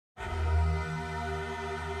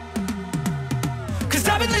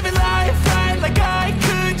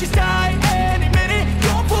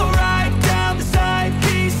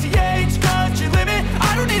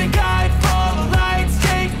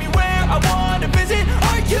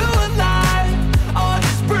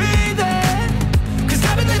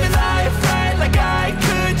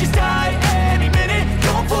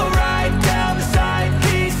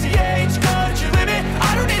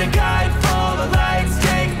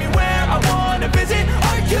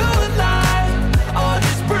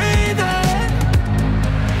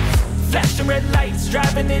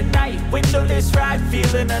windowless ride,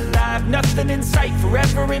 feeling alive. Nothing in sight,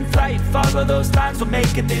 forever in flight. Follow those lines, we'll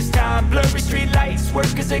make it this time. Blurry street lights,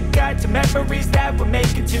 work as a guide to memories that we're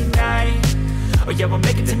making tonight. Oh yeah, we'll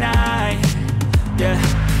make it tonight. Yeah.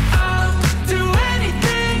 I'll do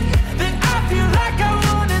anything that I feel like I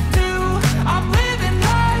wanna do. I'm living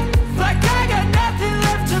life like I got nothing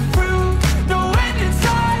left to prove. No end in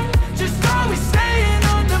sight, just always staying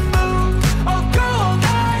on the move. I'll go all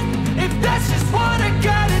night if that's just what I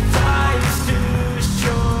gotta do. Life's too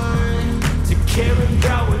short to care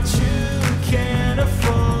about what you can't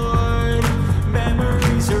afford.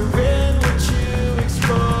 Memories are in what you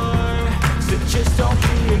explore, so just don't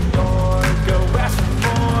be ignored. Go ask for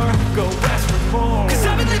more, go ask for more. 'Cause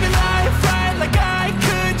I've been living life right like I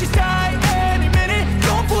could just die any minute.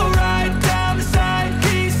 Going for a ride down the side,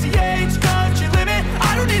 PCH country limit.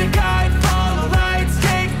 I don't need a guide, follow lights,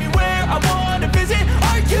 take me where I wanna visit.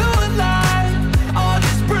 Are you alive? I'll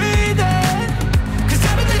just breathe in. 'Cause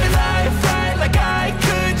I've been living life right like I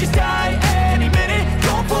could just die any minute.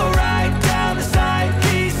 Going for a ride down the side,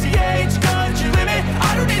 PCH country limit.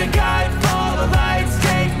 I don't need a guide, follow lights,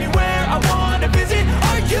 take me where I wanna visit.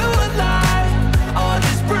 Are you alive? I'll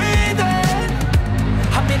just breathe in.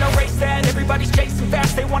 I'm in a race that everybody's chasing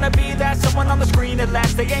fast. They wanna be that someone on the screen at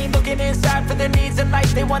last. They ain't looking inside for their needs in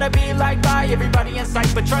life. They wanna be liked by everybody in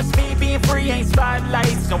sight. But trust me, being free ain't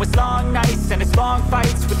spotlights. No, it's long nights and it's long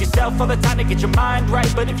fights with yourself all the time to get your mind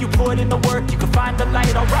right. But if you put in the work, you can find the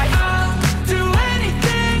light, alright? I'll do it.